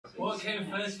what came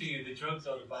first for you, the drugs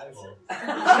or the Bible?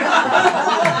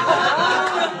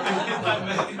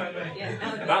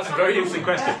 That's a very interesting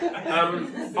question.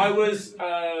 I was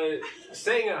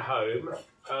staying at home,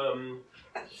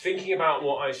 thinking about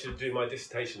what I should do my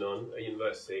dissertation on at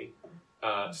university,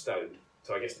 stoned.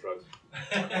 So I guess the drugs.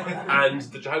 And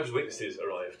the Jehovah's Witnesses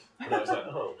arrived. And I was like,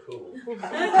 oh, cool. And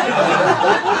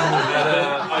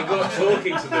I got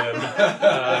talking to them,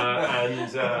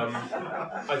 and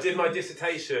I did my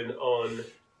dissertation on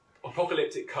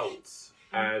apocalyptic cults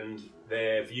and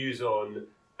their views on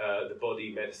the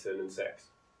body, medicine, and sex.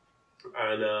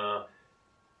 And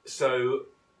so,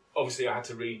 obviously, I had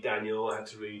to read Daniel, I had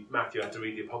to read Matthew, I had to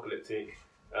read the apocalyptic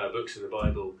books of the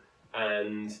Bible,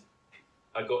 and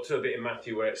I got to a bit in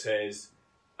Matthew where it says,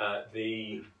 at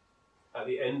the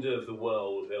end of the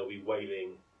world there'll be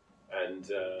wailing and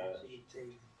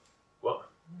what?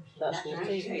 Gnashing of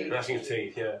teeth. Gnashing of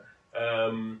teeth, yeah.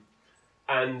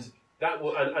 And that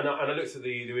and I looked at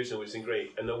the original, which is in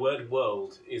Greek, and the word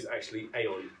world is actually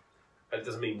aeon, and it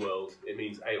doesn't mean world; it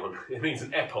means aeon. It means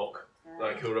an epoch,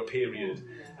 like or a period.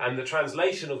 And the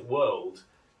translation of world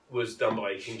was done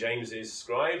by King James's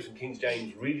scribes, and King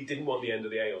James really didn't want the end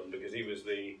of the aeon because he was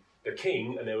the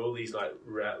king, and there were all these like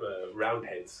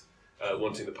roundheads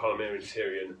wanting the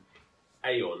parliamentarian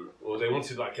aeon, or they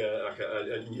wanted like a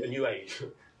new age,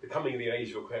 the coming of the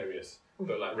age of Aquarius,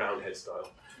 but like roundhead style,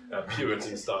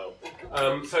 Puritan style.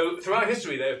 So throughout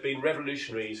history, there have been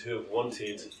revolutionaries who have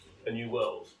wanted a new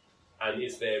world, and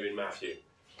it's there in Matthew.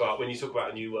 But when you talk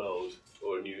about a new world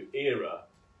or a new era,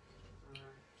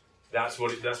 that's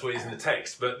what is in the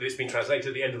text, but it's been translated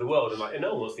at the end of the world, and like,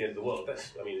 no one wants the end of the world.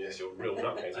 That's you're a real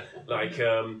nutcase. Like,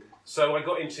 so I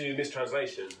got into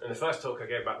mistranslation, and the first talk I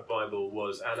gave about the Bible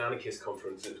was at an anarchist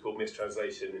conference. It was called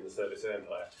Mistranslation in the Service of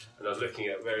Empire, and I was looking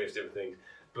at various different things.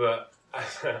 But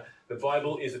the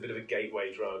Bible is a bit of a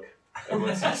gateway drug, and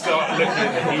once you start looking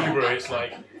at the Hebrew, it's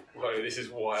like, whoa, this is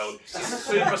wild. It's a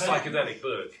super psychedelic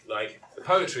book. Like, the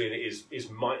poetry in it is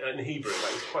in Hebrew.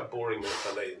 Like, it's quite boring when it's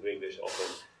translated into English often.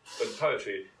 But the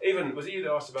poetry, even, was it you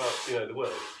that asked about, the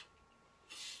word?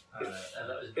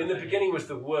 In the beginning was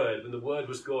the Word, when the Word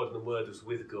was God and the Word was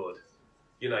with God.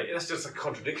 That's just a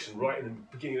contradiction right in the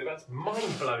beginning. That's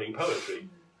mind-blowing poetry,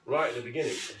 right at the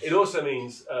beginning. It also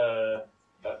means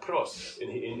pros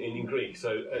in Greek.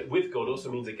 So with God also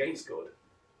means against God.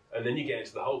 And then you get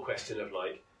into the whole question of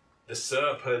like the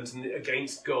serpent and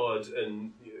against God,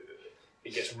 and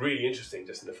it gets really interesting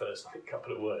just in the first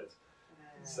couple of words.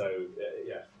 So,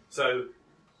 yeah. So,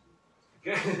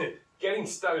 getting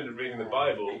stoned and reading the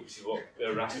Bible, which is what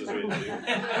Rastas are into,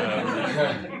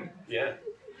 yeah,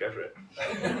 go for it.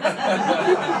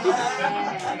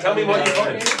 Tell me what you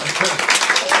find.